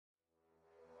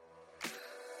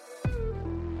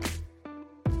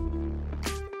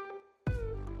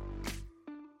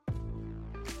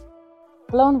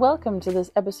Hello and welcome to this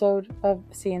episode of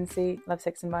CNC, Love,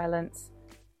 Sex and Violence.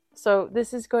 So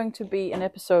this is going to be an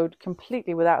episode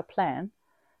completely without a plan.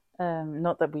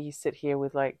 Not that we sit here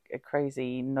with like a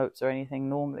crazy notes or anything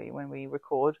normally when we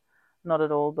record, not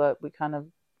at all. But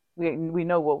we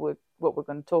know what we're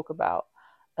going to talk about.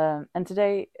 And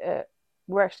today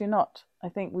we're actually not. I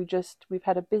think we've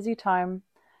had a busy time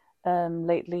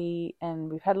lately, and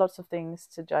we've had lots of things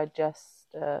to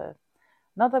digest.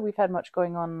 Not that we've had much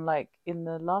going on, like in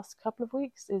the last couple of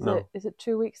weeks. Is it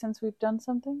 2 weeks since we've done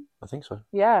something? I think so.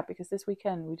 Yeah, because this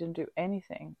weekend we didn't do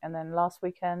anything, and then last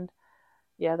weekend,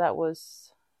 yeah, that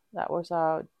was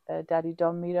our Daddy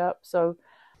Dom meetup. So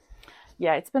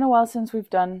yeah, it's been a while since we've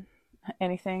done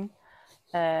anything,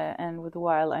 and with a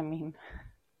while I mean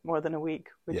more than a week,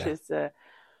 which is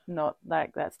not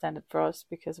like that standard for us,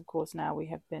 because of course now we've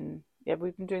been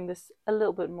doing this a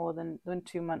little bit more than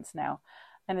 2 months now.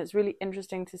 And it's really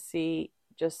interesting to see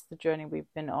just the journey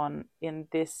we've been on in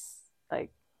this like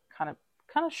kind of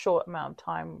short amount of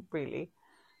time, really.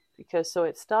 Because so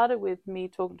it started with me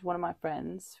talking to one of my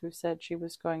friends who said she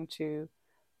was going to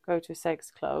go to a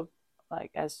sex club,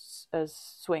 like as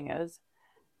swingers,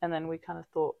 and then we kind of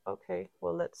thought, okay,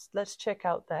 well let's check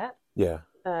out that. Yeah.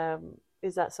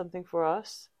 Is that something for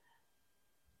us?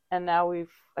 And now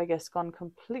we've, I guess, gone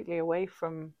completely away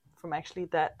from actually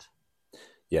that.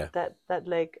 Yeah. That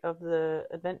leg of the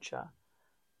adventure.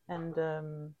 And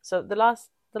so the last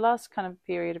kind of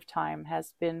period of time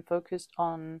has been focused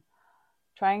on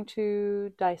trying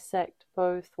to dissect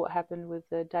both what happened with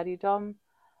the Daddy Dom,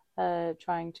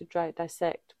 trying to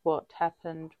dissect what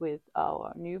happened with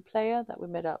our new player that we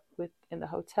met up with in the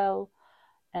hotel,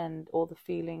 and all the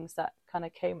feelings that kind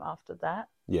of came after that.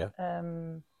 Yeah.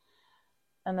 And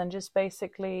then just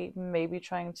basically maybe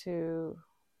trying to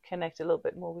connect a little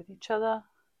bit more with each other.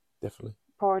 Definitely.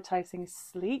 Prioritizing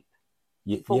sleep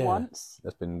for once.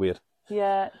 That's been weird.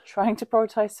 Yeah, trying to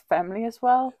prioritize family as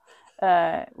well.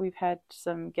 We've had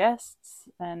some guests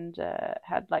and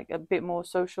had like a bit more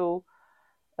social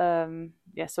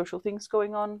things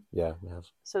going on. Yeah, we have.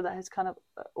 So that has kind of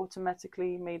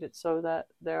automatically made it so that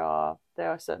there are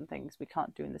certain things we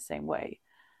can't do in the same way.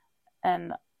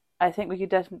 And I think we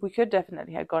could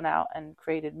definitely have gone out and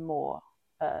created more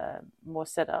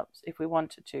setups if we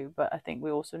wanted to, but I think we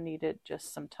also needed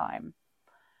just some time.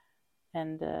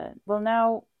 And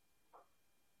now,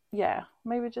 yeah,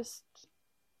 maybe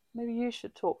you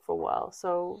should talk for a while.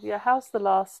 So yeah, how's the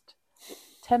last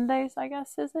 10 days, I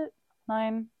guess, is it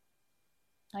 9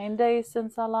 days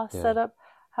since our last setup?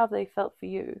 How have they felt for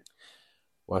you?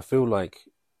 Well, I feel like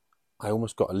I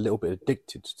almost got a little bit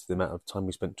addicted to the amount of time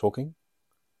we spent talking.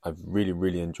 I've really,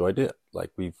 really enjoyed it.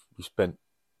 Like we spent.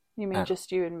 You mean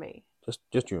just you and me?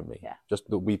 Just you and me. Yeah. Just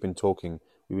that we've been talking.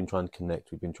 We've been trying to connect.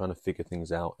 We've been trying to figure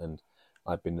things out, and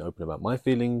I've been open about my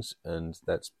feelings, and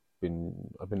I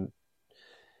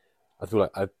feel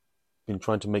like I've been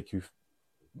trying to make you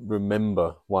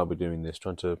remember why we're doing this,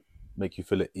 trying to make you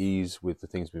feel at ease with the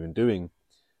things we've been doing,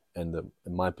 and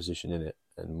my position in it,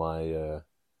 and my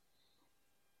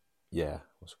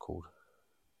what's it called?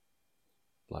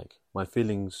 Like my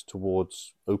feelings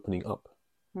towards opening up.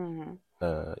 Mm-hmm.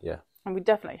 Yeah. And we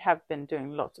definitely have been doing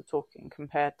lots of talking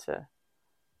compared to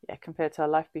our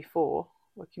life before,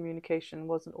 where communication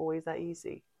wasn't always that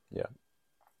easy. Yeah.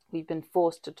 We've been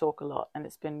forced to talk a lot, and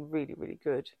it's been really, really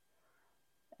good.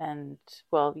 And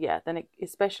well, yeah, then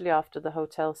especially after the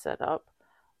hotel setup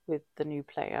with the new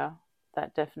player,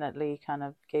 that definitely kind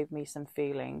of gave me some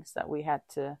feelings that we had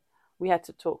to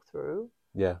talk through.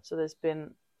 Yeah. So there's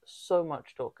been so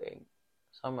much talking,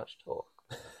 so much talk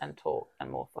and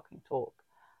more fucking talk.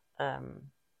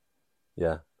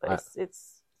 Yeah, but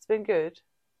it's been good.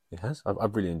 It has.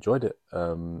 I've really enjoyed it.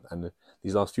 And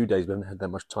these last few days we haven't had that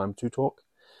much time to talk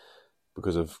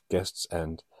because of guests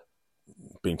and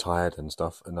being tired and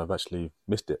stuff, and I've actually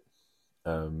missed it.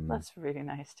 That's really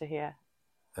nice to hear.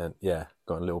 And yeah,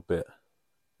 got a little bit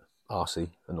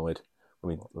arsey, annoyed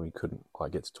when we couldn't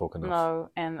quite get to talk enough. No,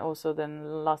 and also then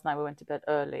last night we went to bed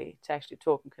early to actually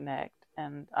talk and connect,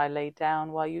 and I laid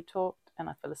down while you talked and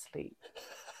I fell asleep.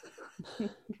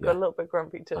 Got a little bit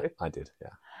grumpy too. I did,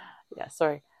 yeah. Yeah,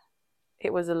 sorry.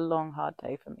 It was a long, hard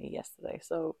day for me yesterday,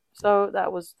 so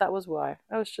that was why.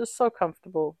 I was just so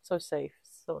comfortable, so safe,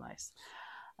 so nice.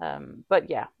 But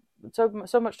yeah,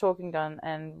 so much talking done,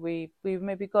 and we've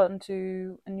maybe gotten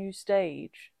to a new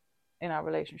stage in our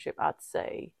relationship, I'd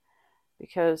say,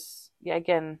 because yeah,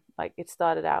 again, like it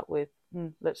started out with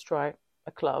let's try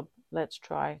a club, let's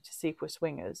try to see if we're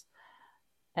swingers.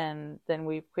 And then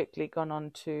we've quickly gone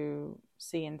on to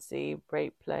CNC,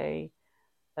 break play.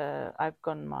 I've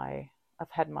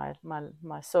had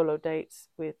my solo dates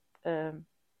with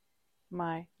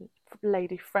my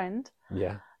lady friend.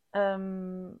 Yeah.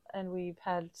 And we've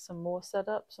had some more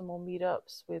setups, some more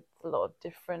meetups with a lot of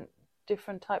different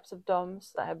types of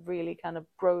DOMs that have really kind of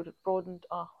broadened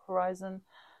our horizon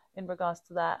in regards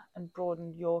to that, and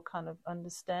broadened your kind of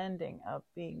understanding of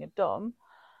being a DOM.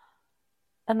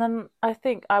 And then I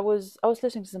think I was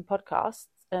listening to some podcasts,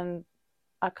 and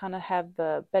I kind of have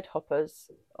bed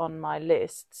hoppers on my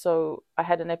list. So I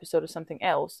had an episode of something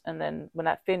else, and then when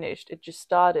that finished, it just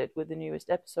started with the newest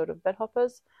episode of bed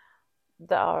hoppers.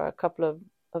 There are a couple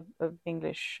of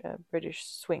English British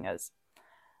swingers,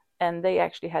 and they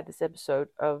actually had this episode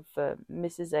of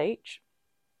Mrs. H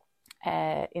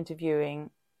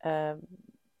interviewing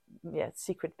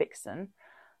secret vixen,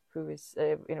 who is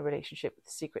in a relationship with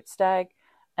the secret stag.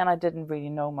 And I didn't really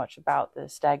know much about the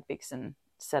stag vixen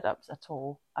setups at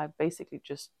all. I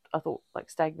thought like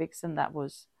stag vixen, that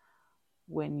was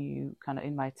when you kind of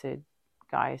invited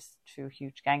guys to a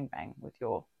huge gangbang with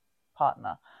your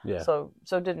partner. Yeah. So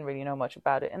didn't really know much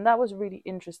about it, and that was really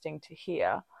interesting to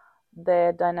hear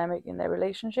their dynamic in their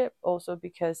relationship. Also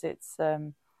because it's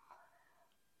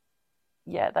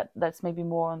that's maybe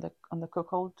more on the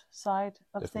cuckold side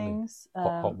of Definitely. things.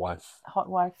 Hot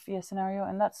wife Scenario,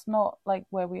 and that's not like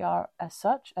where we are as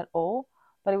such at all.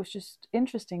 But it was just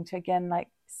interesting to again like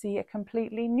see a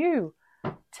completely new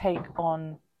take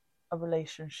on a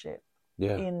relationship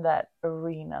in that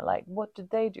arena. Like, what did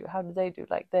they do? How did they do?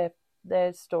 Like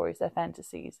their stories, their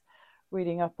fantasies,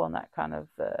 reading up on that kind of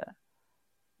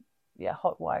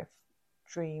hot wife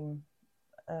dream.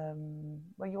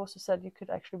 Where you also said you could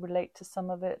actually relate to some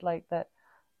of it, like that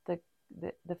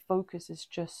the focus is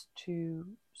just to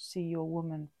see your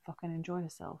woman fucking enjoy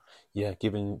herself. Yeah,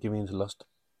 giving into lust.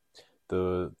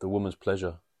 The woman's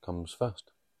pleasure comes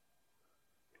first,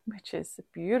 which is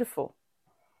beautiful.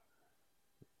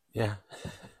 Yeah.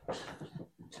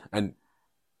 And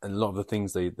a lot of the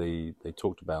things they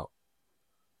talked about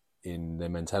in their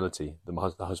mentality, the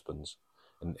husbands,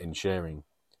 and in sharing,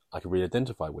 I could really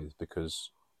identify with,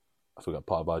 because I feel like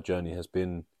part of our journey has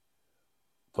been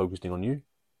focusing on you.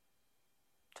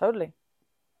 Totally.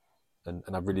 And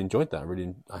I've really enjoyed that.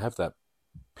 I have that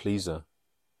pleaser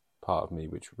part of me,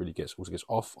 which really gets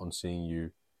off on seeing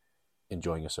you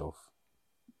enjoying yourself.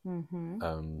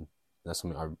 Mm-hmm. That's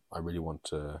something I really want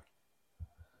to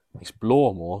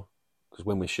explore more, because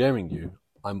when we're sharing you,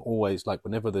 I'm always like,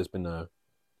 whenever there's been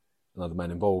another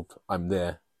man involved, I'm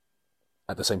there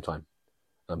at the same time.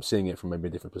 I'm seeing it from maybe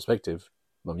a different perspective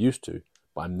than I'm used to,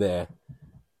 but I'm there,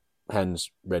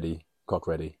 hands ready, cock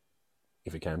ready,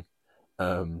 if it can.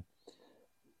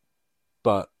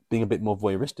 But being a bit more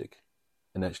voyeuristic,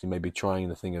 and actually maybe trying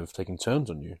the thing of taking turns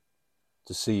on you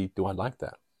to see, do I like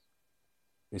that?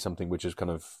 Is something which is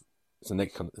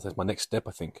that's my next step,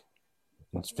 I think.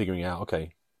 And figuring out,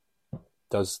 okay,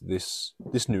 does this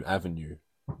new avenue,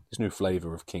 this new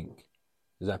flavour of kink,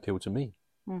 does that appeal to me?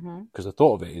 Because the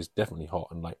thought of it is definitely hot,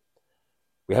 and like,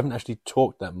 we haven't actually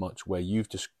talked that much where you've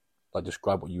just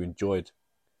described what you enjoyed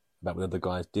about what other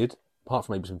guys did, apart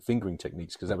from maybe some fingering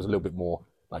techniques, because that was a little bit more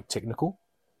like technical.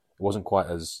 It wasn't quite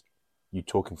as you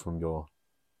talking from your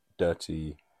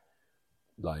dirty,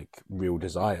 like, real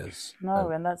desires. No,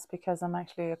 and that's because I'm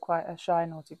actually quite a shy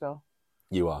naughty girl.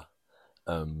 You are.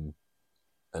 And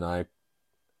I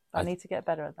need to get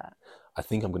better at that. I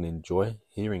think I'm going to enjoy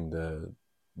hearing the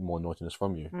more naughtiness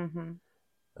from you.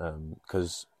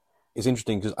 Because it's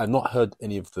interesting, because I've not heard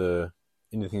any of the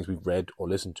things we've read or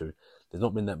listened to. There's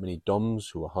not been that many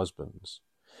DOMs who are husbands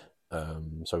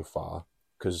so far,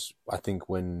 because I think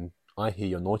when I hear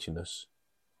your naughtiness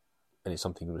and it's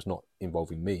something that's not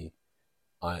involving me,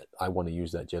 I want to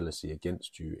use that jealousy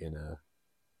against you in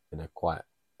a quite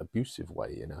abusive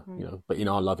way, but in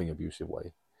our loving abusive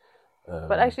way.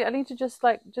 But actually, I need to just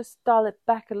dial it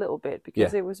back a little bit,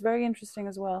 because it was very interesting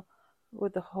as well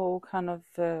with the whole kind of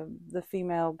the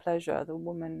female pleasure, the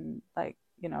woman, like,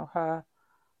 her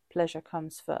pleasure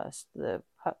comes first. The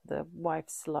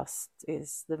wife's lust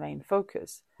is the main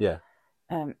focus. Yeah.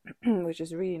 Which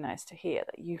is really nice to hear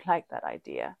that you like that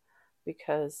idea,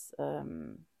 because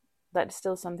that is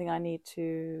still something I need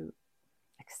to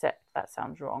accept. That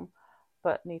sounds wrong,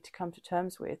 but need to come to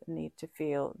terms with, and need to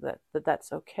feel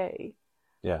that's okay.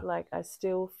 Yeah. Like, I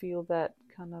still feel that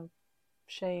kind of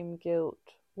shame, guilt.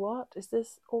 What is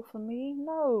this all for me?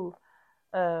 No.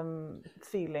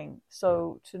 Feeling.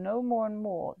 So to know more and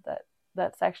more that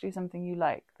that's actually something you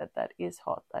like, that is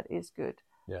hot, that is good,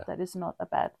 that is not a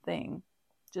bad thing,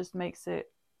 just makes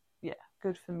it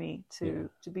good for me to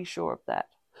be sure of that.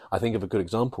 I think of a good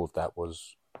example of that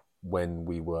was when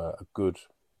we were a good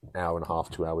hour and a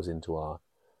half, 2 hours into our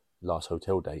last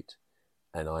hotel date,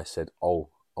 and I said, oh,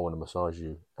 I want to massage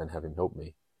you and have him help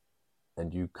me.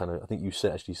 And you kind of, I think you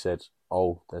actually said,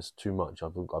 oh, there's too much.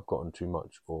 I've gotten too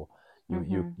much, or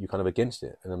you kind of against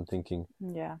it. And I'm thinking,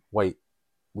 Yeah. wait,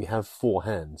 we have 4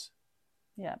 hands.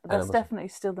 Yeah, but that's definitely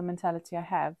still the mentality I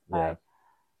have. Yeah.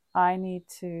 I need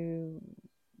to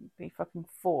be fucking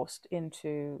forced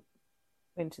into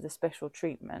the special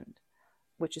treatment,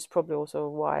 which is probably also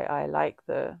why I like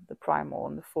the primal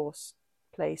and the force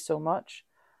play so much.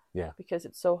 Yeah. Because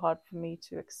it's so hard for me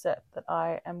to accept that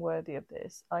I am worthy of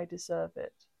this. I deserve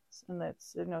it. And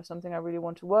that's, something I really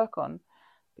want to work on,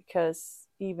 because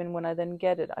even when I then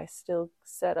get it, I still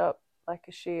set up like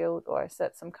a shield, or I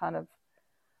set some kind of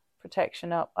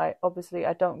protection up. I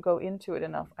don't go into it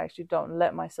enough. I actually don't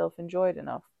let myself enjoy it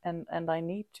enough, and I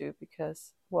need to,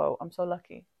 because whoa, I'm so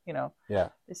lucky. Yeah.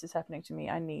 This is happening to me.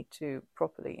 I need to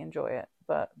properly enjoy it.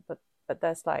 But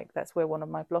that's where one of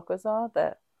my blockers are.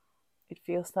 That it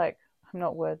feels like I'm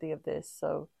not worthy of this.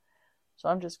 So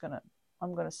I'm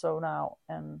gonna zone out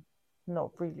and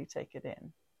not really take it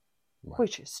in, Right.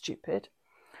 which is stupid.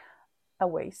 A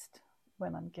waste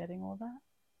when I'm getting all that.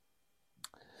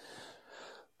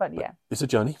 But yeah, it's a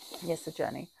journey. Yes, a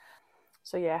journey.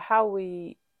 So yeah, how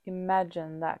we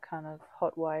imagine that kind of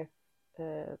hot wife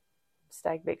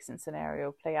stag vixen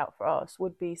scenario play out for us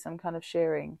would be some kind of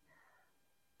sharing,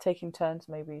 taking turns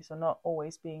maybe, so not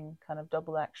always being kind of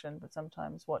double action, but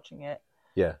sometimes watching it.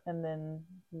 Yeah. And then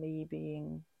me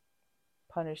being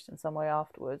punished in some way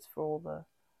afterwards for all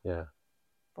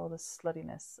the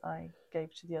sluttiness I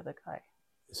gave to the other guy.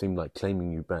 It seemed like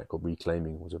claiming you back, or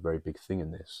reclaiming, was a very big thing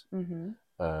in this. Mm-hmm.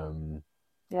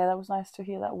 Yeah, that was nice to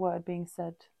hear that word being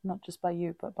said, not just by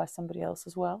you, but by somebody else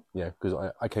as well. Yeah,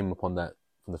 because I came upon that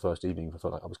from the first evening. I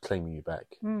felt like I was claiming you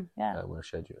back when I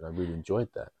shared you, and I really enjoyed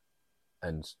that.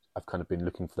 And I've kind of been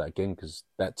looking for that again, because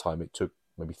that time it took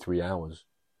maybe 3 hours.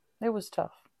 It was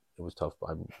tough. It was tough,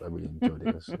 but I really enjoyed it.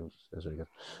 It was really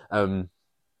good.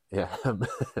 Yeah.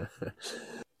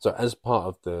 So as part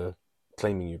of the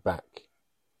claiming you back,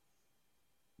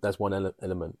 that's one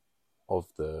element of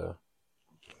the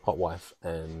hot wife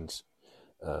and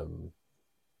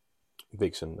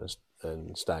vixen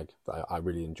and stag that I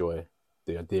really enjoy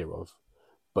the idea of.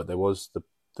 But there was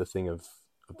the thing of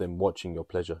them watching your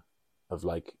pleasure, of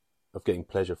getting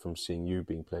pleasure from seeing you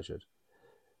being pleasured,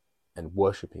 and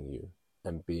worshipping you,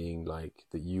 and being like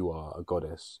that you are a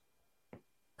goddess,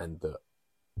 and that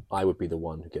I would be the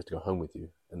one who gets to go home with you,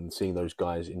 and seeing those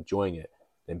guys enjoying it,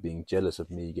 and being jealous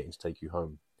of me getting to take you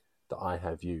home, that I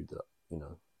have you, that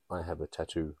I have a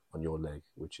tattoo on your leg,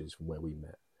 which is from where we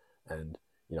met, and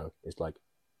it's like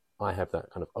I have that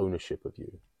kind of ownership of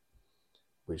you,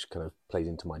 which kind of plays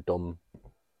into my dom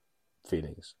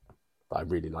feelings that I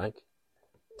really like,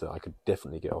 that I could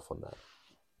definitely get off on that.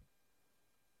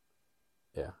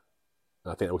 Yeah.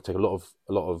 And I think it will take a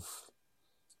lot of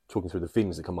talking through the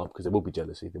feelings that come up, because there will be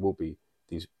jealousy, there will be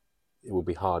it will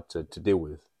be hard to deal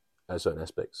with certain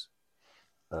aspects,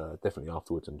 definitely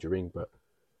afterwards and during, but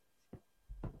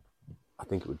I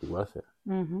think it would be worth it.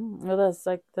 Mm-hmm. Well,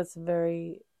 that's a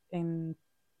very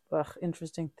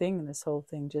interesting thing in this whole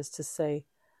thing, just to say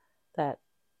that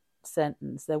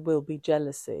sentence, there will be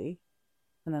jealousy,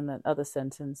 and then that other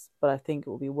sentence, but I think it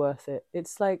will be worth it.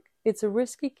 It's like, it's a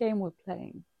risky game we're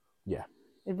playing. Yeah.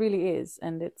 It really is.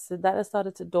 And that has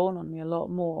started to dawn on me a lot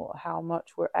more, how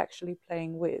much we're actually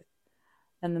playing with.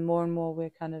 And the more and more we're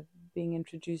kind of being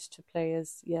introduced to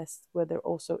players, yes, where there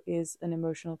also is an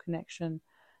emotional connection.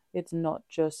 It's not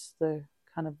just the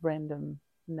kind of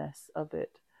randomness of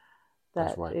it.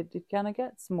 That right. it kind of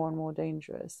gets more and more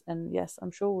dangerous. And yes,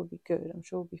 I'm sure we'll be good. I'm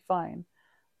sure we'll be fine.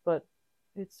 But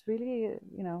it's really,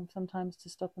 sometimes to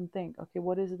stop and think, okay,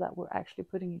 what is it that we're actually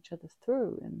putting each other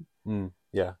through? And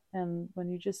yeah. And when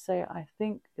you just say, I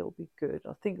think it'll be good,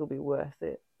 I think it'll be worth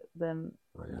it, then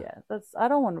I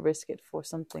don't want to risk it for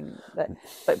something that,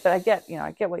 but I get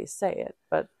why you say it,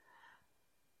 but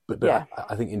yeah.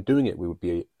 I think in doing it, we would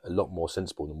be a lot more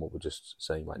sensible than what we're just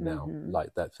saying right now. Mm-hmm.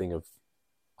 Like that thing of,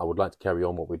 I would like to carry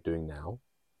on what we're doing now,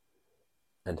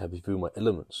 and have you feel my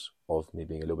elements of me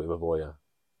being a little bit of a voyeur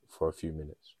for a few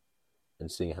minutes,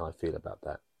 and seeing how I feel about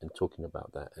that, and talking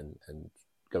about that, and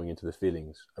going into the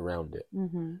feelings around it,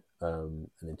 mm-hmm. And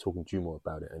then talking to you more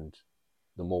about it. And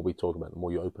the more we talk about it, the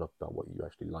more you open up about what you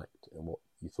actually liked and what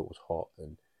you thought was hot,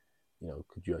 and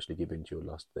could you actually give into your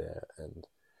lust there, and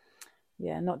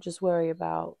not just worry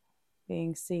about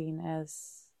being seen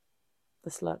as the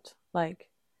slut. Like,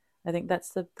 I think that's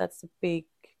the big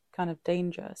kind of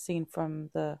danger seen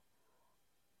from the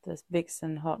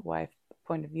vixen hot wife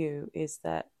point of view, is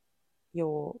that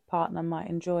your partner might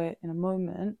enjoy it in a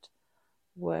moment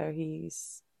where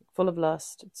he's full of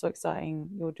lust. It's so exciting.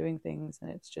 You're doing things and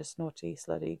it's just naughty,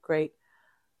 slutty, great.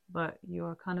 But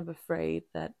you're kind of afraid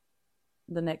that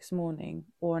the next morning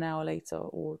or an hour later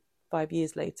or 5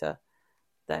 years later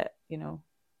that, you know,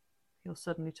 he'll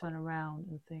suddenly turn around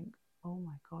and think, oh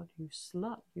my God, you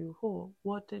slut, you whore,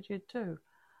 what did you do?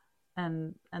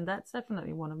 And that's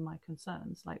definitely one of my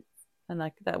concerns. Like, and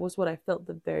like that was what I felt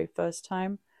the very first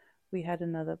time we had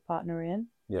another partner in.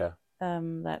 Yeah.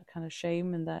 That kind of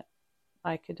shame, and that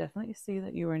I could definitely see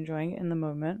that you were enjoying it in the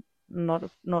moment,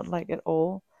 not like at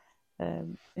all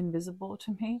invisible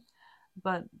to me,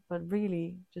 but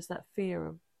really just that fear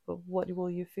of what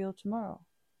will you feel tomorrow,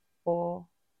 or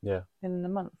in a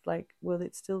month, like will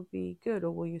it still be good, or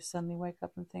will you suddenly wake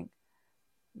up and think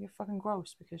you're fucking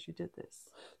gross because you did this?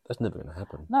 That's never going to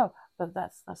happen. No, but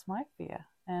that's my fear,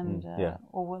 and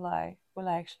or will I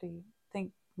actually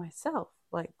think myself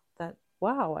like that?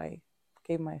 Wow, I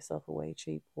gave myself away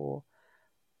cheap, or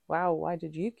wow, why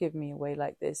did you give me away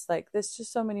like this? Like, there's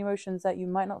just so many emotions that you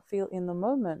might not feel in the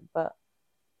moment, but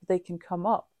they can come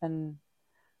up, and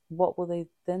what will they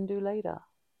then do later?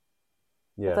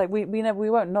 Yeah, it's like we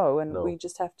won't know, and we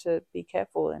just have to be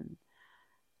careful and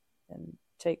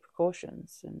take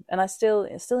precautions, and I still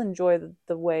enjoy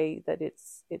the way that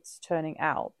it's turning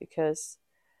out, because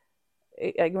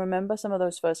I remember some of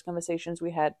those first conversations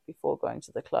we had before going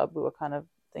to the club. We were kind of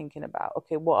thinking about,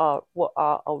 okay, what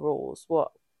are our rules?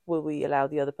 What will we allow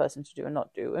the other person to do and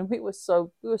not do? And we were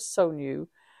so new.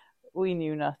 We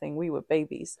knew nothing. We were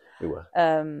babies. We were.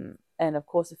 And of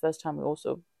course, the first time we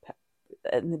also,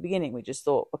 in the beginning, we just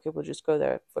thought, okay, we'll just go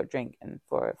there for a drink and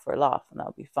for a laugh, and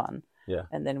that'll be fun. Yeah.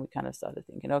 And then we kind of started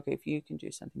thinking, okay, if you can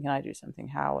do something, can I do something?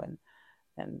 How?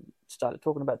 And started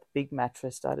talking about the big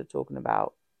mattress. Started talking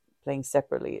about playing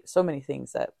separately. So many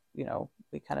things that, you know,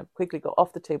 we kind of quickly got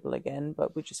off the table again,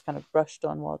 but we just kind of brushed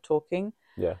on while talking.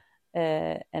 Yeah.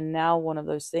 And now one of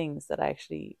those things that I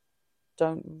actually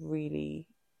don't really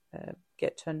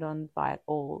get turned on by at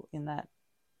all in that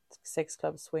sex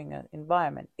club swinger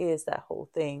environment is that whole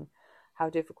thing, how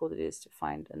difficult it is to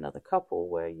find another couple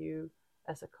where you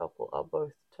as a couple are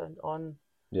both turned on,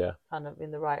 kind of in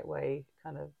the right way,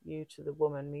 kind of you to the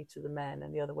woman, me to the man,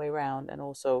 and the other way around, and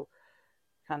also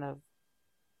kind of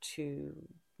to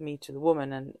me to the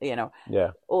woman, and you know,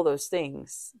 all those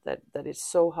things that it's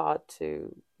so hard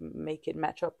to make it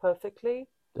match up perfectly.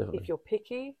 Definitely. If you're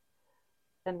picky,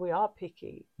 and we are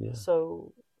picky,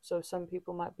 so some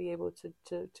people might be able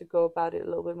to go about it a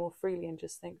little bit more freely and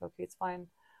just think, okay, it's fine,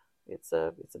 it's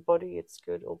a body, it's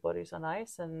good, all bodies are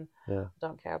nice, and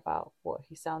don't care about what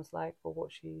he sounds like or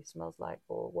what she smells like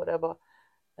or whatever.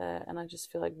 And I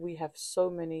just feel like we have so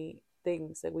many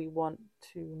things that we want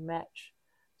to match,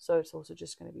 so it's also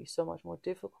just going to be so much more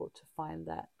difficult to find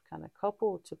that kind of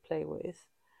couple to play with.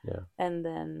 And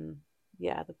then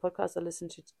the podcast I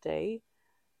listened to today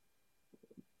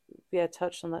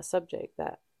touched on that subject,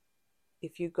 that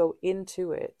if you go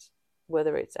into it,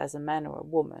 whether it's as a man or a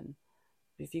woman,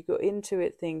 if you go into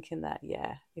it thinking that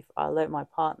if I let my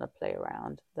partner play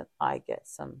around, then I get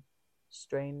some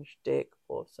strange dick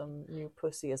or some new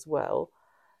pussy as well,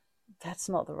 that's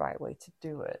not the right way to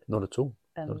do it. Not at all.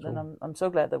 And I'm so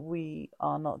glad that we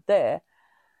are not there.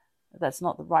 That's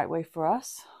not the right way for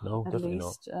us. No, at definitely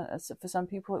least, not. For some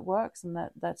people it works, and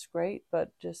that's great.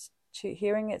 But just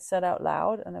hearing it said out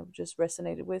loud, and it just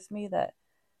resonated with me that,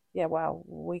 wow,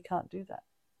 we can't do that.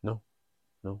 No.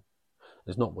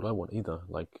 It's not what I want either.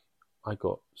 Like, I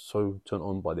got so turned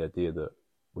on by the idea that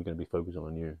we're going to be focusing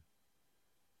on you.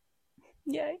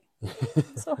 Yay.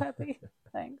 I'm so happy.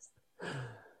 Thanks.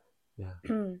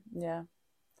 Yeah.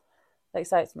 That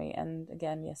excites me. And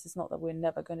again, yes, it's not that we're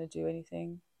never going to do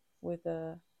anything with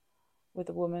a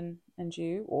woman and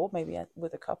you, or maybe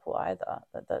with a couple either.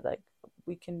 That like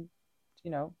we can,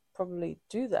 probably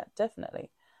do that,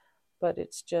 definitely. But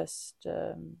it's just,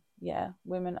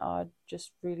 women are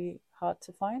just really hard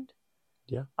to find.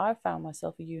 Yeah. I found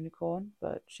myself a unicorn,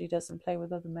 but she doesn't play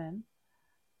with other men.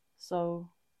 So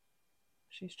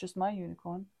she's just my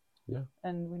unicorn. Yeah.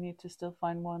 And we need to still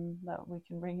find one that we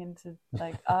can bring into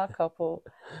like our couple.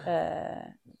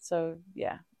 So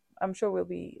I'm sure we'll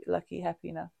be happy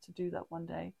enough to do that one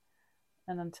day.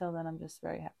 And until then, I'm just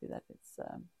very happy that it's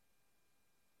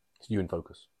you in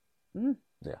focus.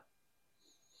 Yeah.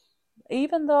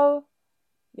 Even though,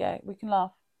 we can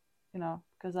laugh,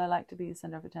 because I like to be the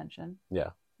center of attention. Yeah.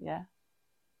 Yeah.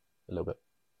 A little bit.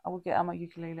 I will get out my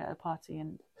ukulele at a party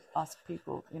and ask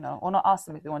people, or not ask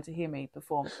them if they want to hear me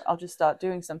perform. I'll just start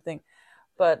doing something.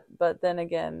 But then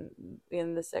again,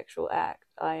 in the sexual act,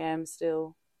 I am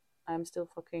still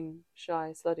fucking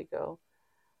shy, slutty girl.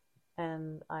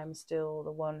 and I'm still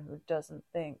the one who doesn't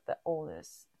think that all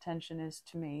this attention is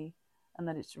to me and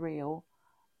that it's real.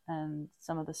 And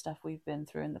some of the stuff we've been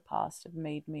through in the past have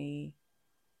made me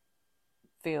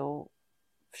feel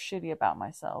shitty about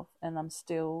myself, and I'm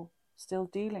still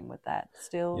dealing with that,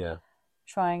 still Yeah.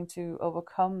 trying to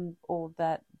overcome all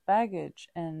that baggage.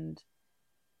 And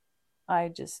I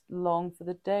just long for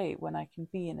the day when I can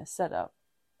be in a setup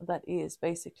that is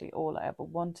basically all I ever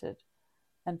wanted,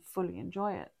 and fully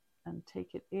enjoy it and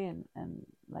take it in, and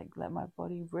like let my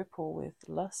body ripple with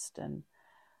lust. And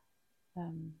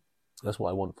That's what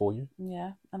I want for you.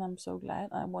 yeah, and I'm so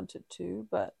glad. I want it too,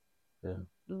 but Yeah.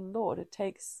 Lord,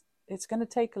 it's going to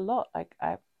take a lot. Like,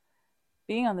 I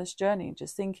being on this journey,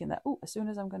 just thinking that, oh, as soon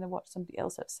as I'm going to watch somebody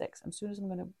else have sex, as soon as I'm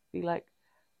going to be like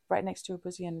right next to a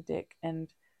pussy and a dick,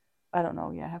 and I don't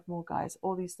know, yeah, have more guys,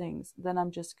 all these things, then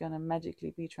I'm just going to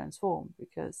magically be transformed,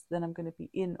 because then I'm going to be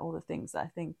in all the things that I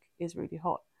think is really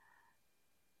hot.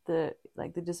 The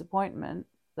disappointment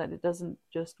that it doesn't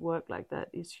just work like that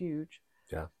is huge.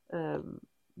 Yeah.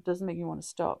 Doesn't make me want to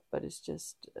stop, but it's a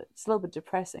little bit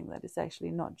depressing that it's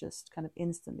actually not just kind of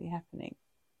instantly happening.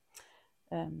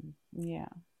 Yeah.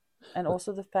 And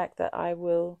also the fact that I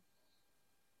know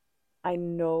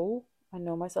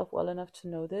myself well enough to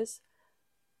know this,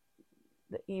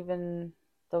 that even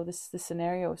though this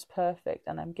scenario is perfect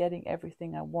and I'm getting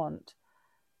everything I want,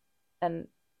 and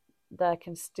that I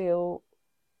can still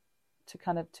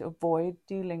to avoid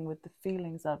dealing with the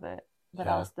feelings of it, that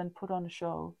Yeah. I'll then put on a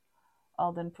show,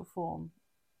 I'll then perform,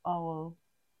 I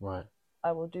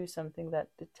will do something that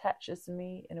detaches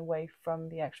me in a way from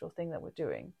the actual thing that we're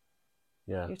doing.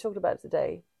 Yeah. You talked about it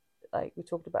today, like we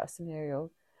talked about a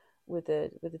scenario with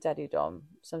the daddy dom,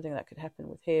 something that could happen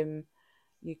with him.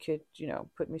 You could,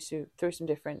 put me through some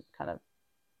different kind of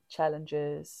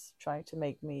challenges, trying to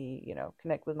make me,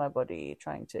 connect with my body,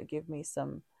 trying to give me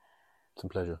some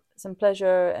pleasure,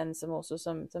 and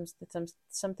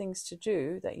some things to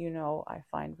do that I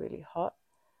find really hot.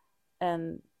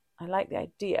 And I like the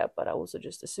idea, but I also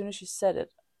just, as soon as you said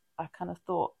it, I kind of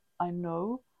thought, I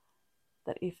know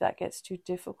that if that gets too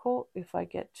difficult, if I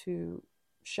get too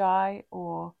shy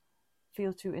or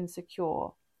feel too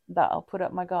insecure, that I'll put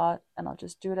up my guard and I'll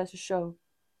just do it as a show,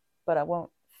 but I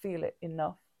won't feel it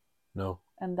enough. No.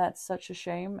 And that's such a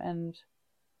shame. And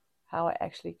how I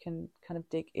actually can kind of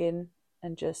dig in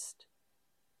and just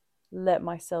let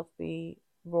myself be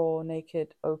raw,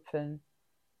 naked, open,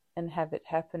 and have it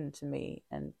happen to me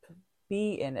and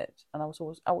be in it. And I was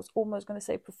almost going to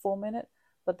say perform in it,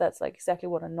 but that's like exactly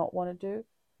what I not want to do.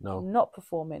 No. Not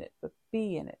perform in it, but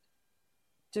be in it.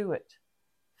 Do it.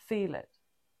 Feel it.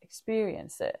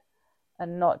 Experience it.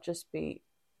 And not just be,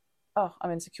 oh,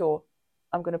 I'm insecure,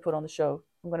 I'm going to put on the show.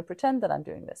 I'm going to pretend that I'm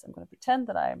doing this. I'm going to pretend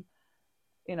that I'm,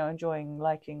 enjoying,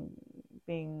 liking,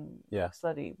 being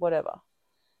slutty, whatever.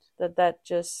 That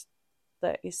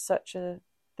is such a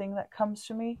thing that comes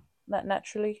to me that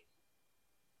naturally.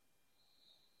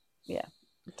 Yeah,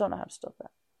 don't know how to stop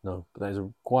that. No, but there's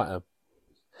quite a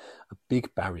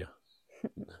big barrier.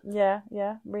 Yeah,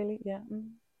 really, yeah.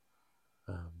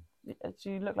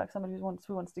 You look like somebody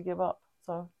who wants to give up.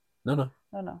 So no.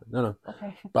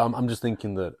 Okay. But I'm just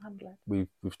thinking that I'm glad. we've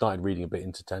started reading a bit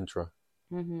into Tantra,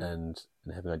 mm-hmm. and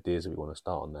having ideas that we want to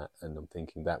start on that, and I'm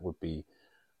thinking that would be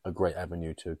a great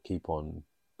avenue to keep on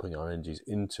putting our energies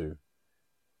into,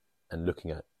 and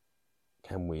looking at,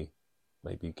 can we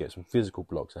maybe get some physical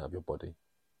blocks out of your body,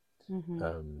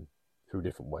 through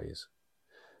different ways.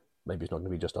 Maybe it's not going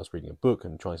to be just us reading a book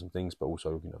and trying some things, but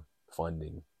also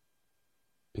finding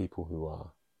people who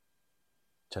are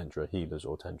Tantra healers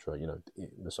or Tantra,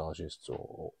 massagists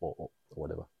or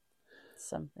whatever.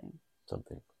 Something.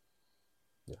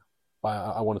 Yeah. But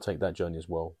I want to take that journey as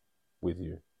well with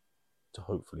you, to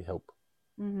hopefully help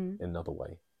in another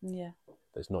way. Yeah.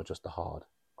 There's not just the hard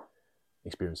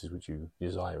experiences which you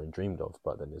desire and dreamed of,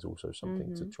 but then there's also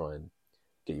something to try and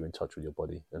get you in touch with your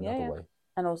body another way.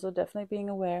 And also definitely being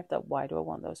aware of that. Why do I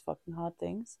want those fucking hard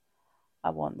things? I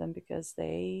want them because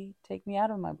they take me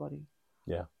out of my body.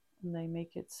 Yeah. And they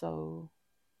make it so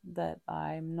that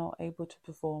I'm not able to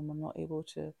perform. I'm not able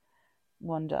to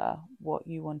wonder what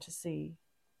you want to see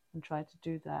and try to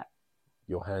do that.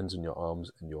 Your hands and your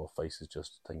arms and your face is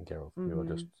just taken care of. You're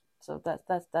just... So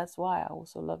that's why I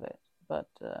also love it. But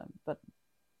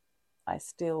I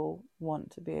still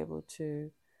want to be able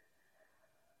to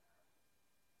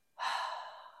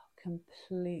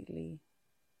completely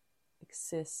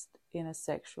exist in a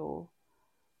sexual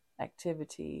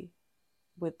activity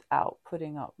without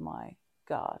putting up my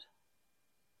guard.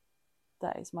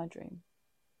 That is my dream.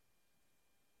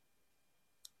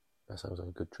 That sounds like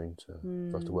a good dream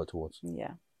for us to work towards.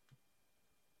 Yeah.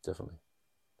 definitely.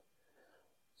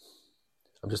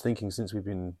 I'm just thinking, since we've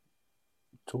been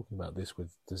talking about this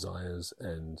with desires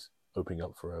and opening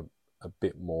up for a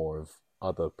bit more of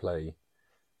other play,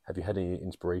 have you had any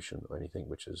inspiration or anything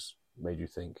which has made you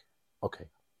think, okay,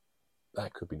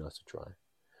 that could be nice to try?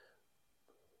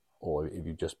 Or have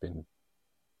you just been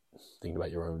thinking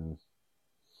about your own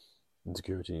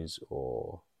insecurities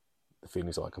or the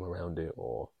feelings that might come around it?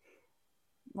 Or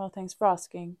Well, thanks for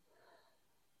asking.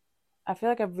 I feel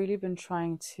like I've really been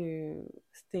trying to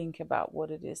think about what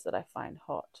it is that I find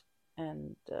hot.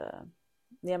 And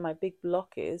yeah, my big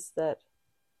block is that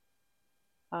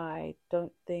I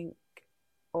don't think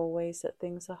always that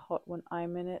things are hot when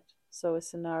I'm in it. So a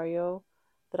scenario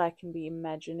that I can be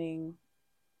imagining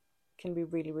can be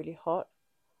really, really hot.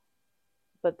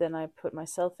 But then I put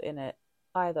myself in it,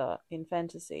 either in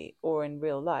fantasy or in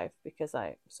real life, because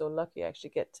I'm so lucky I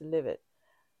actually get to live it.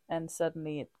 And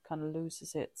suddenly it kind of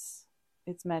loses its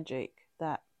magic,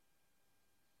 that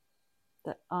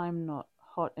I'm not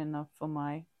hot enough for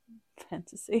my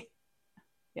fantasy.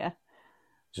 Yeah.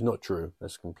 it's not true.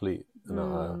 That's complete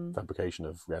fabrication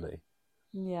of reality.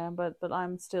 Yeah, but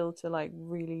I'm still to like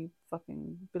really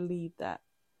fucking believe that.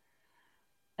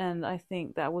 And I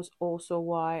think that was also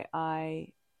why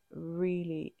I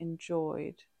really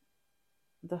enjoyed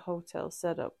the hotel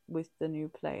setup with the new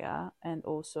player, and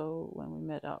also when we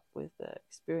met up with the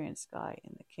experienced guy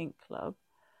in the kink club,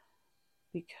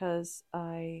 because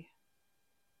I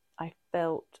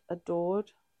felt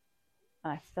adored,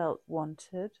 I felt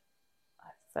wanted, I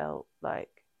felt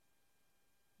like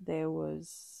there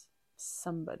was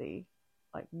somebody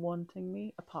like wanting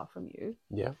me apart from you.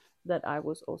 Yeah. That I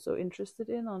was also interested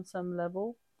in on some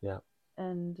level. Yeah.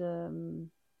 And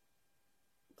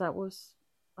that was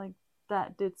like,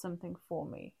 that did something for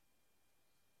me.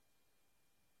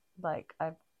 Like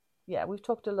we've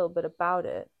talked a little bit about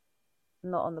it,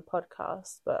 not on the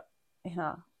podcast, but in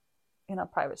our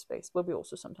private space where we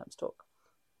also sometimes talk.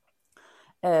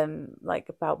 Like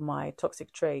about my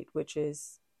toxic trait, which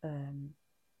is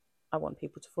I want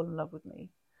people to fall in love with me.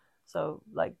 So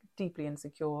like deeply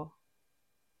insecure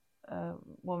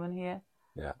woman here.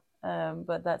 Yeah.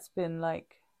 But that's been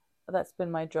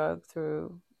my drug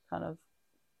through kind of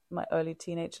my early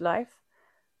teenage life,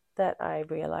 that I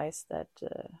realized that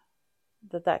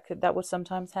that would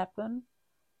sometimes happen,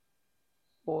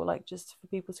 or like just for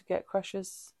people to get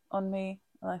crushes on me,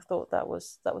 and I thought that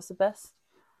was the best.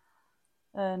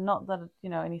 Not that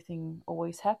anything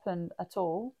always happened at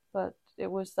all, but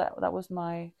it was that was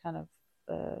my kind of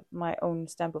my own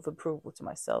stamp of approval to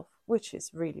myself, which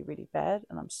is really, really bad,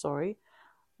 and I'm sorry,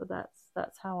 but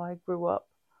that's how I grew up.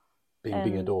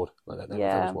 Being adored like that.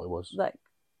 Yeah, that was what it was. like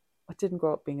I didn't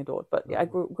grow up being adored, but yeah, I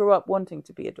grew up wanting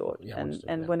to be adored, Yeah,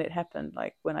 and when it happened,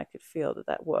 like when I could feel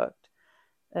that worked,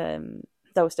 that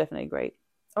was definitely great.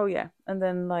 Oh yeah, and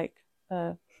then like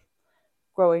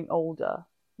growing older,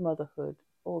 motherhood,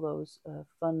 all those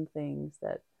fun things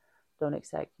that don't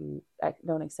exactly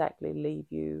leave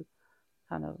you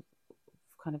kind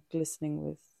of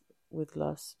glistening with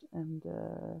lust, and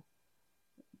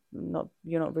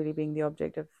you're not really being the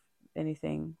object of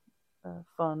anything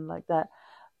fun like that.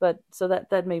 But so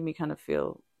that made me kind of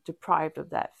feel deprived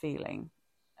of that feeling,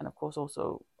 and of course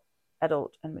also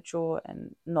adult and mature,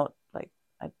 and not like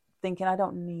I thinking I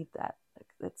don't need that. Like,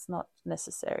 it's not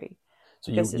necessary.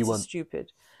 So I guess it's weren't... a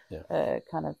stupid yeah.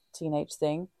 Kind of teenage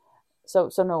thing. So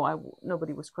no,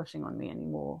 nobody was crushing on me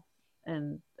anymore,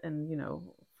 and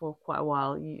for quite a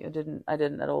while I didn't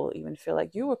at all even feel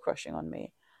like you were crushing on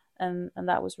me, and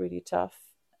that was really tough.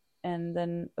 And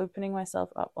then opening myself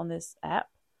up on this app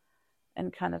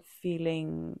and kind of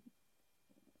feeling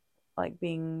like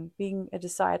being a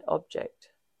desired object.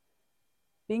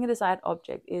 Being a desired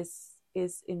object is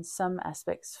in some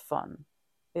aspects fun.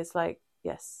 It's like,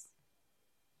 yes,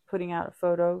 putting out a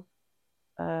photo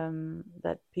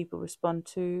that people respond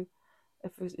to.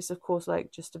 It's of course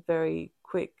like just a very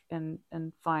quick and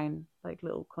fine like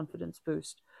little confidence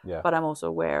boost. Yeah. But I'm also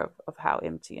aware of how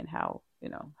empty and how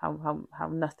how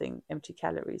nothing, empty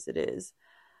calories it is.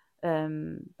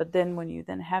 But then when you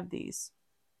then have these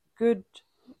good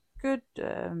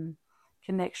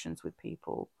connections with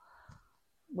people,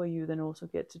 where you then also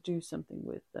get to do something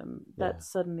with them, that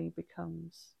suddenly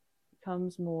becomes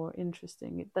more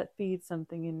interesting. That feeds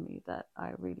something in me that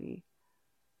I really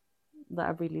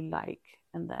like,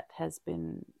 and that has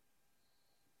been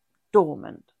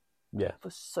dormant for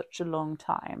such a long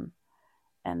time,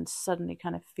 and suddenly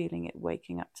kind of feeling it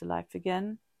waking up to life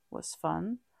again was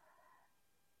fun.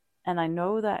 And I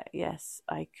know that yes,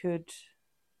 I could,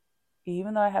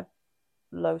 even though I have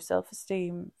low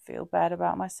self-esteem, feel bad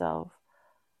about myself,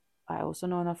 I also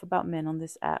know enough about men on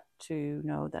this app to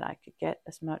know that I could get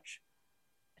as much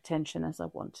attention as I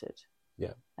wanted.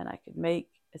 Yeah. And I could make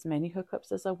as many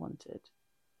hookups as I wanted.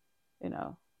 You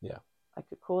know. Yeah. I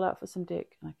could call out for some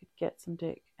dick, and I could get some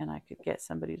dick, and I could get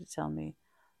somebody to tell me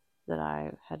that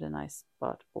I had a nice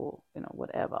butt, or, you know,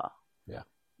 whatever. Yeah.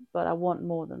 But I want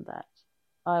more than that.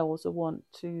 I also want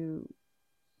to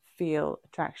feel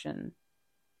attraction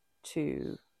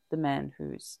to the man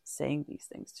who's saying these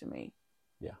things to me.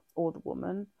 Yeah. Or the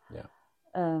woman. Yeah.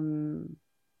 And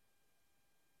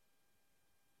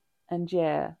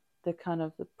yeah, the kind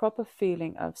of the proper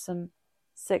feeling of some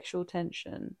sexual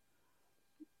tension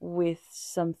with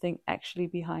something actually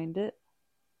behind it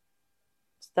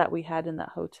that we had in that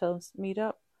hotel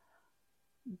meetup,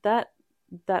 that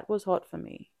was hot for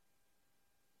me,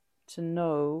 to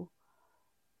know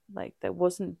like there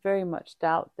wasn't very much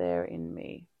doubt there in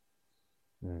me,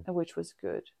 which was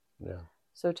good. Yeah.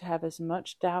 So to have as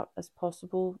much doubt as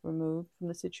possible removed from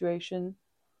the situation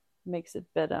makes it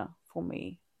better for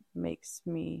me, makes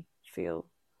me feel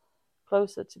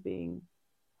closer to being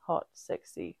hot,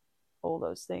 sexy, all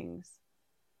those things.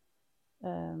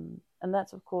 And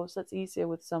that's, of course, that's easier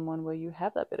with someone where you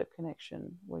have that bit of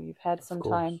connection, where you've had some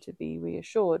time to be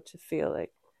reassured, to feel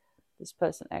like this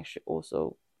person actually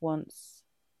also wants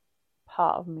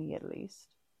part of me, at least.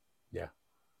 Yeah.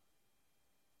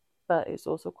 But it's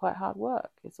also quite hard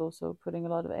work. It's also putting a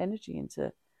lot of energy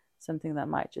into something that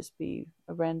might just be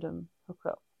a random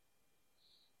hookup.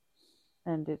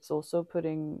 And it's also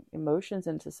putting emotions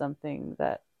into something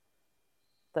that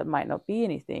might not be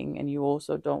anything, and you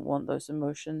also don't want those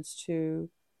emotions to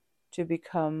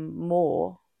become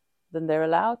more than they're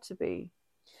allowed to be,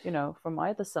 you know, from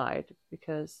either side,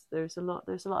 because there's a lot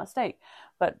at stake.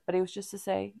 But it was just to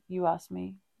say, you asked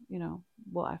me, you know,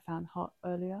 what I found hot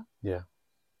earlier. Yeah.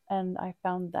 And I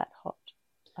found that hot.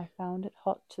 I found it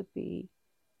hot to be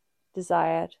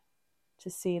desired, to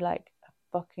see like a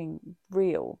fucking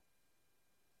real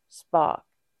spark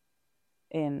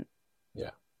in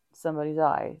somebody's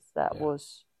eyes that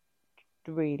was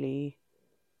really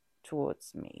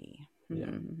towards me.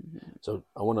 Yeah. So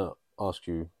I want to ask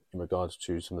you in regards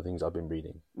to some of the things I've been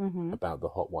reading about the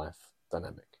hot wife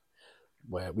dynamic,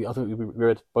 where I think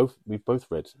we've both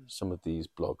read some of these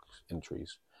blog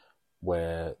entries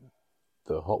where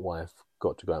the hot wife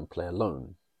got to go out and play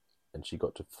alone, and she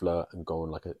got to flirt and go on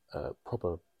like a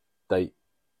proper date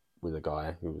with a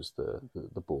guy who was the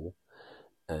bull,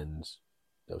 and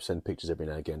send pictures every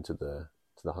now and again to the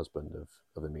husband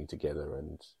of them being together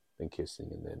and then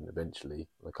kissing, and then eventually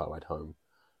on the car ride home,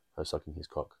 her sucking his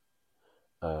cock.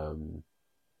 And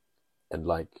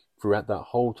like throughout that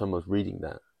whole time I was reading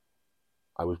that,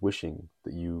 I was wishing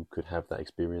that you could have that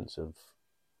experience of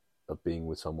being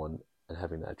with someone and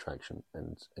having that attraction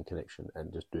and connection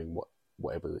and just doing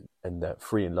whatever and that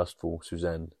free and lustful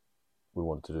Suzanne would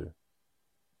want to do.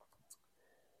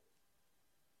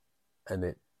 And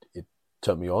it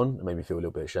turned me on. It made me feel a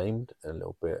little bit ashamed and a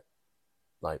little bit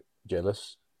like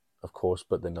jealous, of course.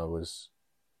 But then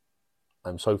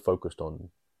I'm so focused on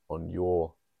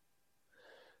your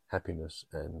happiness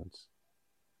and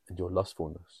your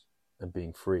lustfulness and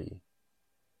being free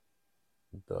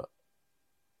that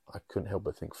I couldn't help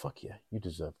but think, fuck yeah, you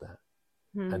deserve that.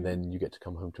 And then you get to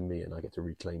come home to me and I get to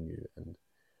reclaim you. And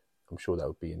I'm sure that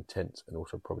would be intense and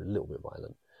also probably a little bit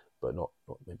violent, but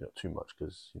maybe not too much,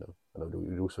 because, you know, I know it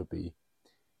would also be,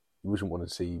 you wouldn't want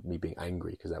to see me being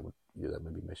angry, because that would that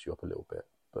maybe mess you up a little bit.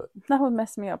 But that would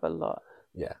mess me up a lot.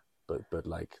 Yeah, but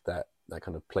like that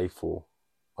kind of playful,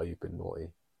 oh, you've been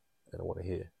naughty, and I want to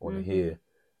hear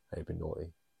how you've been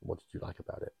naughty. What did you like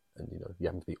about it? And you know, you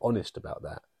have to be honest about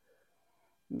that.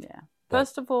 Yeah.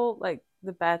 First of all, like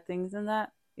the bad things in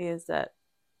that is that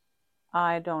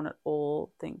I don't at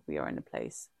all think we are in a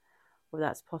place where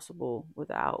that's possible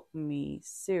without me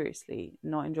seriously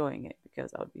not enjoying it,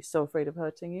 because I would be so afraid of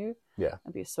hurting you. Yeah.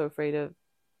 I'd be so afraid of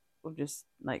just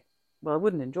like, well, I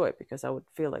wouldn't enjoy it because I would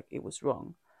feel like it was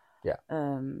wrong. Yeah.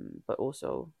 But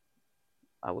also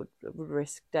I would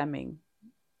risk damaging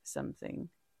something.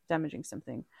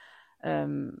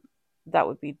 That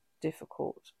would be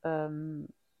difficult.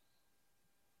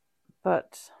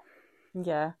 But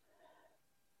yeah,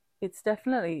 it's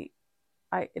definitely,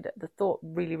 the thought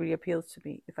really, really appeals to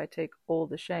me. If I take all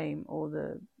the shame, all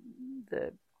the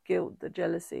guilt, the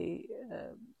jealousy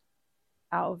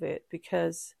out of it,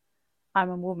 because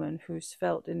I'm a woman who's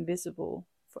felt invisible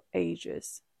for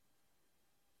ages,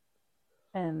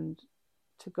 and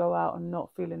to go out and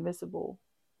not feel invisible,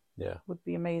 would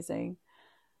be amazing.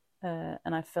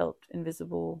 And I felt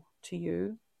invisible to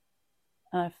you,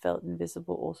 and I felt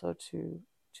invisible also to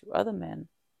other men.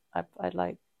 I'd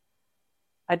like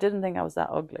I didn't think I was that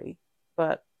ugly,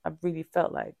 but I really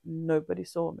felt like nobody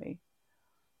saw me.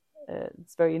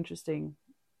 It's very interesting,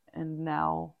 and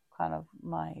now kind of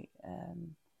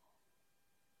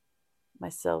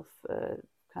myself,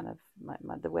 kind of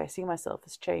the way I see myself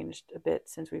has changed a bit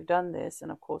since we've done this,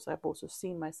 and of course I've also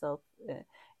seen myself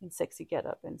in sexy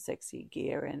getup and sexy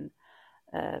gear, and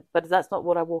but that's not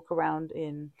what I walk around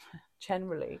in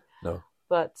generally. No.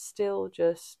 But still,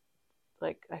 just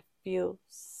like I feel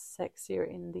sexier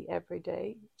in the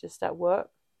everyday, just at work,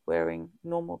 wearing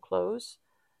normal clothes.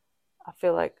 I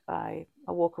feel like I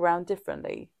walk around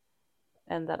differently,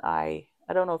 and that I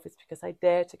don't know if it's because I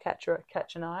dare to catch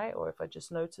an eye, or if I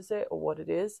just notice it, or what it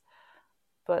is.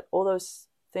 But all those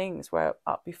things where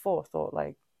up before thought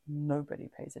like nobody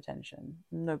pays attention,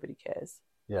 nobody cares.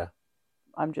 Yeah.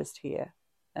 I'm just here,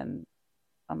 and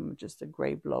I'm just a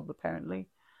grey blob apparently.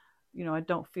 I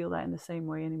don't feel that in the same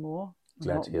way anymore. I'm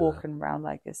not walking around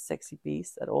like a sexy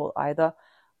beast at all either,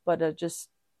 but I just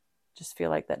feel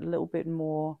like that little bit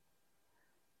more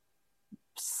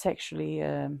sexually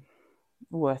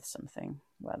worth something.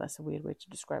 Well, that's a weird way to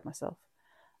describe myself.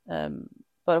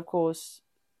 But of course,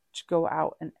 to go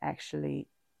out and actually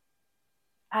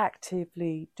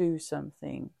actively do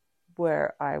something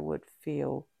where I would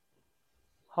feel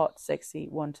hot, sexy,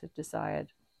 wanted,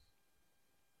 desired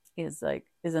is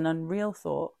an unreal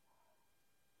thought,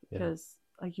 because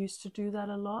I used to do that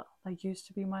a lot. That used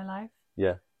to be my life.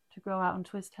 Yeah. To go out and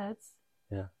twist heads.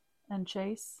 Yeah. And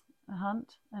chase, and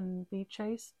hunt, and be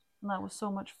chased. And that was so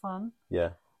much fun. Yeah.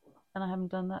 And I haven't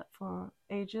done that for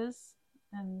ages.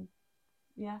 And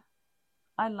yeah,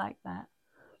 I like that.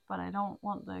 But I don't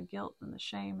want the guilt and the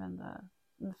shame and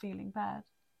the feeling bad.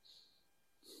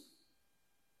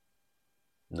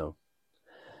 No.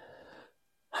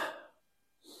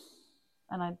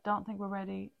 And I don't think we're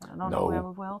ready. I don't know where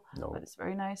we will. No. But it's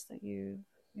very nice that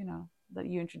that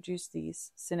you introduce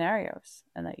these scenarios,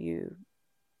 and that you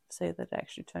say that it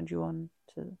actually turned you on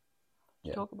to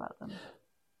talk about them.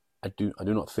 I do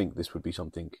not think this would be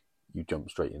something you jump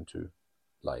straight into,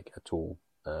 like, at all.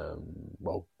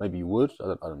 Well, maybe you would.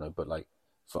 I don't know. But like,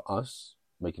 for us,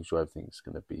 making sure everything's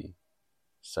going to be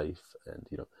safe, and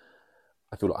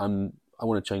I feel like I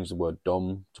want to change the word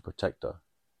dom to protector.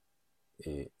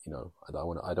 I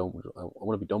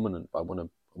want to be dominant, but I want to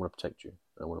protect you,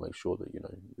 and I want to make sure that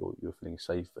you're feeling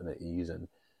safe and at ease, and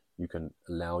you can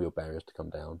allow your barriers to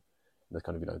come down. And that's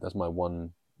kind of that's my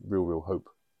one real hope,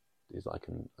 is I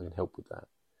can help with that.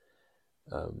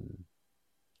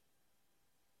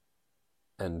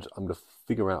 And I'm going to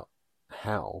figure out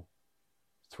how,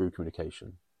 through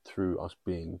communication, through us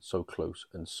being so close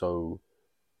and so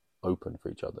open for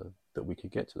each other, that we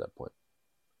could get to that point.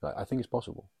 I think it's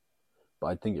possible, but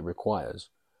I think it requires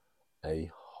a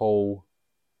whole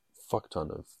fuck ton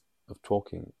of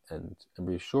talking and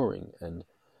reassuring, and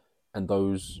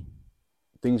those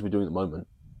things we're doing at the moment,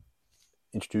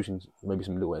 introducing maybe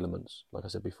some little elements, like I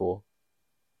said before,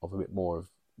 of a bit more of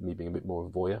me being a bit more of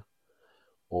a voyeur,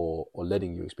 or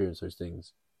letting you experience those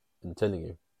things and telling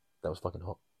you that was fucking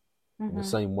hot. In the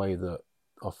same way that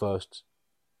our first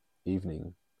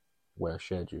evening where I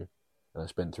shared you, and I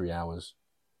spent 3 hours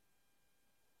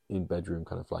in bedroom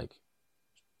kind of like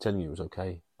telling you it was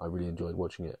okay, I really enjoyed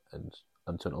watching it, and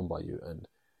I'm turned on by you, and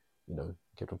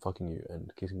kept on fucking you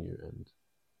and kissing you and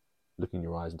looking in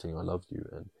your eyes and telling you I loved you,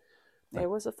 and it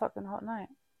was a fucking hot night.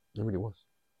 It really was.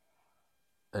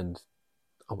 And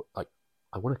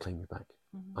I want to claim you back.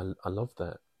 I love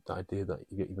that idea that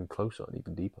you get even closer and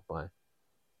even deeper by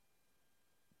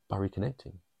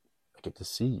reconnecting. I get to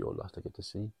see your lust. I get to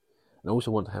see, and I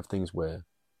also want to have things where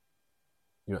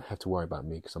you don't have to worry about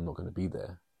me, because I'm not going to be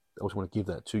there. I also want to give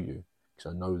that to you,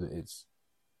 because I know that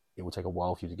it will take a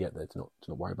while for you to get there, to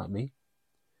not worry about me.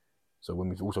 So when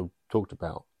we've also talked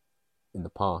about in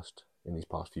these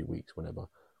past few weeks, whenever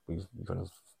we've kind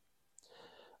of,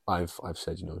 I've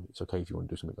said, it's okay if you want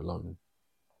to do something alone,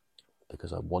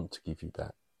 because I want to give you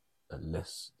that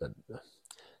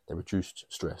reduced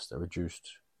stress, that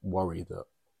reduced worry that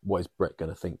what is Brett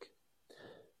going to think.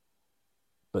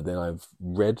 But then I've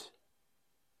read,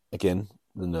 again,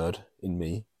 the nerd in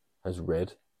me has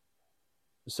read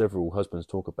several husbands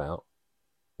talk about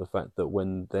the fact that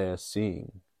when they're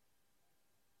seeing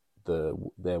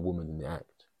their woman in the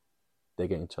act, they're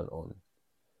getting turned on,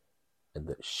 and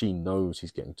that she knows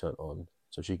he's getting turned on,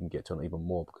 so she can get turned on even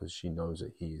more, because she knows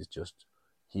that he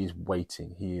is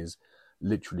waiting, he is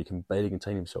literally can barely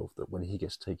contain himself, that when he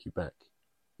gets to take you back,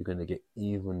 you're going to get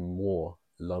even more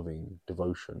loving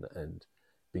devotion and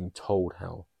being told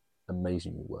how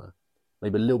amazing you were.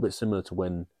 Maybe a little bit similar to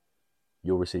when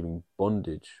you're receiving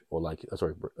bondage, or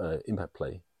impact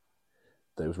play,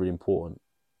 that it was really important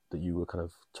that you were kind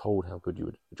of told how good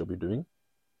the job you're doing.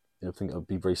 And I think it would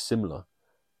be very similar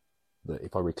that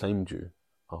if I reclaimed you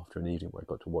after an evening where I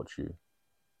got to watch you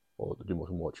or do what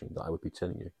I'm watching, that I would be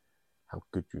telling you how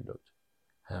good you looked,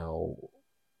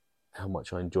 how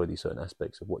much I enjoy these certain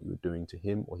aspects of what you were doing to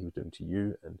him or he was doing to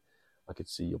you, and I could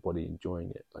see your body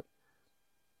enjoying it. Like,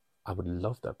 I would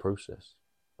love that process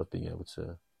of being able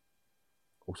to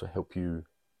also help you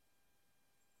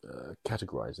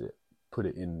categorize it, put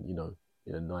it in,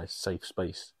 in a nice, safe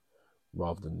space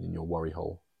rather than in your worry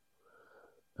hole.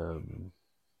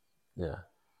 Yeah.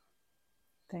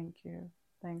 Thank you.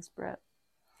 Thanks, Brett.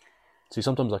 See,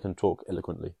 sometimes I can talk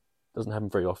eloquently. Doesn't happen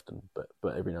very often, but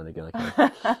every now and again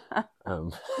I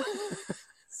can.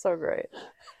 So great.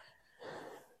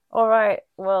 All right.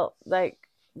 Well,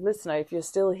 listener, if you're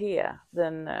still here,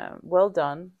 then well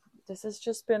done. This has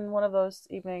just been one of those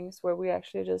evenings where we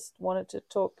actually just wanted to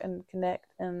talk and connect.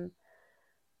 And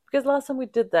because last time we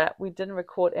did that, we didn't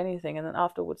record anything. And then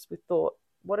afterwards we thought,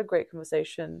 what a great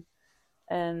conversation.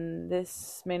 And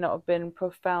this may not have been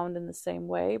profound in the same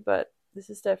way, but this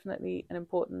is definitely an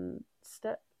important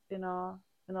step in our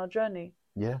journey.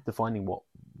 Yeah, defining what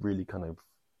really kind of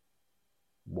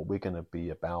what we're going to be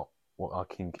about, what our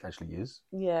kink actually is.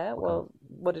 Yeah,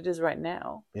 what it is right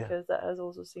now, yeah. Because that has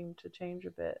also seemed to change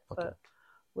a bit. Okay. But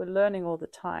we're learning all the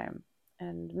time,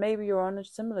 and maybe you're on a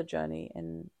similar journey,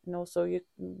 and also you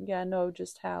know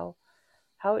just how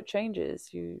it changes.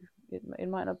 It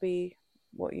might not be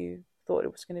what you thought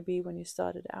it was going to be when you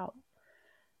started out,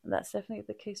 and that's definitely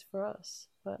the case for us.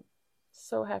 But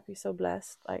so happy, so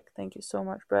blessed. Thank you so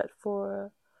much, Brett,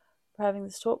 for having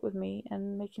this talk with me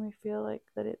and making me feel like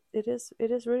that it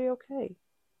is really okay.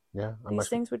 Yeah, these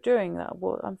things we're doing, that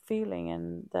what I'm feeling,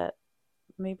 and that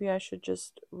maybe I should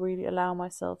just really allow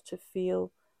myself to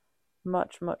feel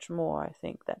much, much more. I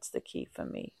think that's the key for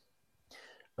me.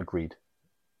 Agreed.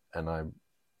 And I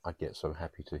get so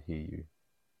happy to hear you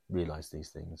realize these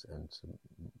things, and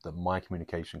that my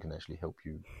communication can actually help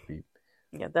you be.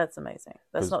 Yeah, that's amazing.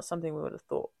 That's not something we would have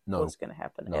thought was going to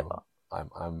happen ever. I've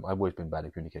always been bad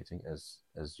at communicating, as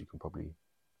you can probably,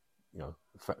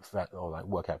 or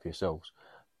work out for yourselves.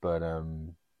 But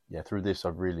yeah, through this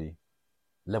I've really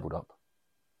leveled up,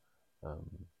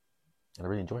 and I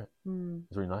really enjoy it.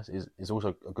 It's really nice. It's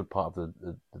also a good part of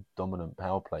the dominant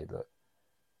power play that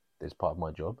is part of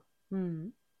my job.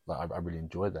 I really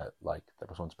enjoy that, that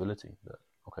responsibility. That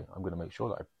okay, I'm going to make sure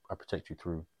that I protect you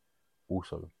through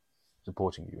also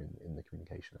supporting you in the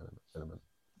communication element.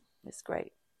 It's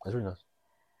great. It's really nice.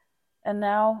 And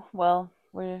now, well,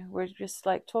 we're just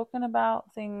talking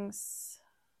about things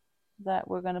that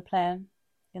we're going to plan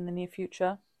in the near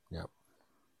future. Yeah.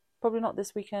 Probably not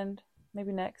this weekend,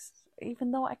 maybe next.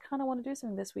 Even though I kind of want to do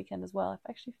something this weekend as well.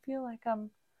 I actually feel like I'm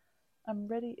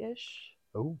ready-ish.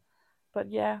 Oh.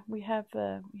 But yeah, we have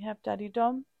Daddy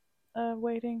Dom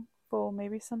waiting for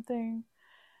maybe something.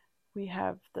 We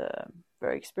have the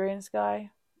very experienced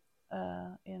guy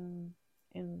in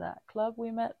that club we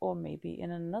met, or maybe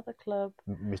in another club.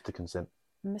 Mr. Consent.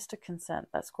 Mr. Consent,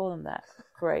 let's call him that.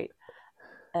 Great.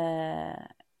 And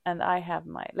I have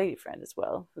my lady friend as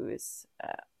well, who is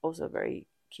also very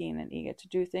keen and eager to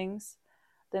do things.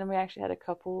 Then we actually had a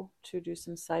couple to do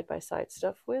some side-by-side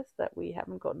stuff with that we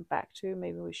haven't gotten back to.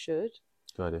 Maybe we should.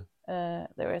 Good idea.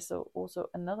 There is also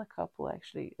another couple,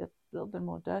 actually, a little bit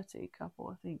more dirty couple,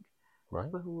 I think. Right.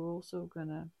 But who we're also going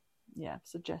to,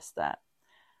 suggest that.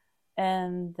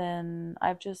 And then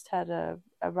I've just had a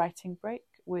writing break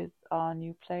with our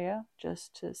new player,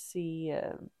 just to see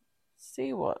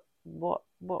what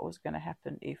was going to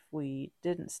happen if we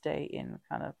didn't stay in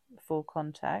kind of full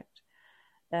contact.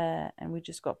 And we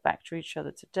just got back to each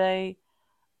other today,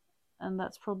 and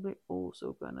that's probably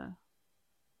also gonna,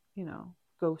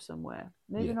 go somewhere.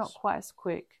 Maybe not quite as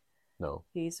quick. No.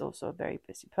 He's also a very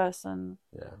busy person.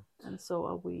 Yeah. And so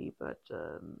are we. But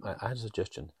I had a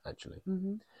suggestion, actually.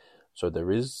 Mm-hmm. So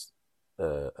there is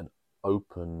an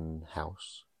open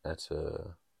house at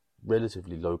a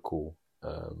relatively local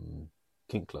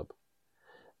kink club,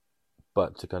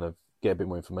 but to kind of get a bit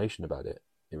more information about it,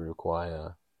 it would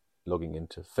require logging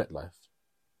into FetLife,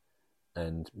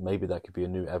 and maybe that could be a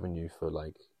new avenue for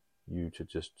you to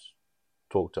just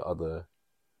talk to other,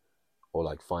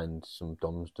 or find some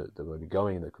doms that may be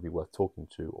going that could be worth talking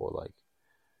to, or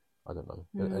I don't know.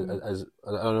 As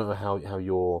I don't know how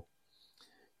you're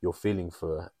feeling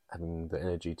for having the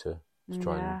energy to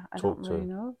try and talk to. I don't really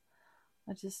know.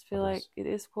 I just feel like it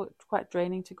is quite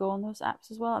draining to go on those apps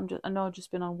as well. I know I've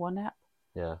just been on one app.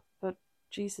 Yeah. But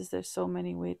Jesus, there's so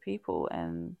many weird people,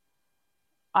 and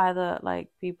either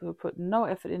people who put no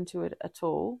effort into it at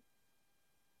all,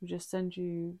 who just send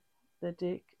you the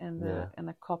dick and Yeah.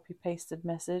 a copy pasted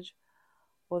message,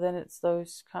 or then it's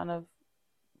those kind of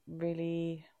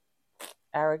really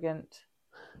arrogant,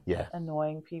 Yeah.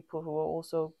 annoying people who are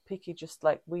also picky just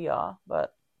like we are,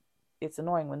 but it's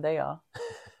annoying when they are.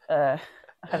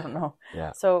 I don't know.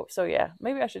 Yeah. So yeah,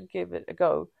 maybe I should give it a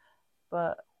go,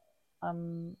 but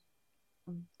I'm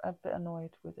a bit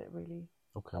annoyed with it, really.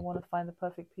 Okay. I want to find the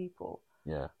perfect people.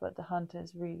 Yeah. But the hunt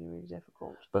is really, really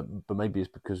difficult. But maybe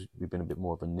it's because we've been a bit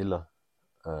more vanilla.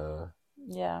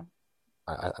 Yeah.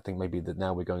 I think maybe that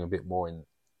now we're going a bit more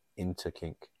into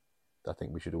kink. I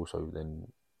think we should also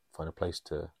then find a place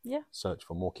to search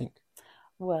for more kink.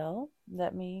 Well,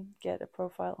 let me get a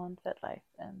profile on FetLife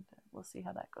and we'll see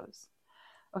how that goes.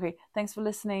 Okay, thanks for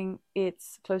listening.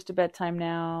 It's close to bedtime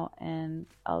now, and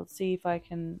I'll see if I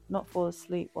can not fall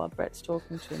asleep while Brett's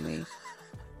talking to me.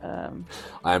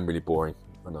 I am really boring.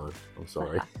 I know. I'm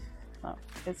sorry. No,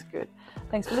 it's good.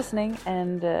 Thanks for listening,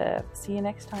 and see you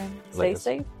next time. Stay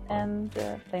safe and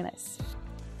play nice.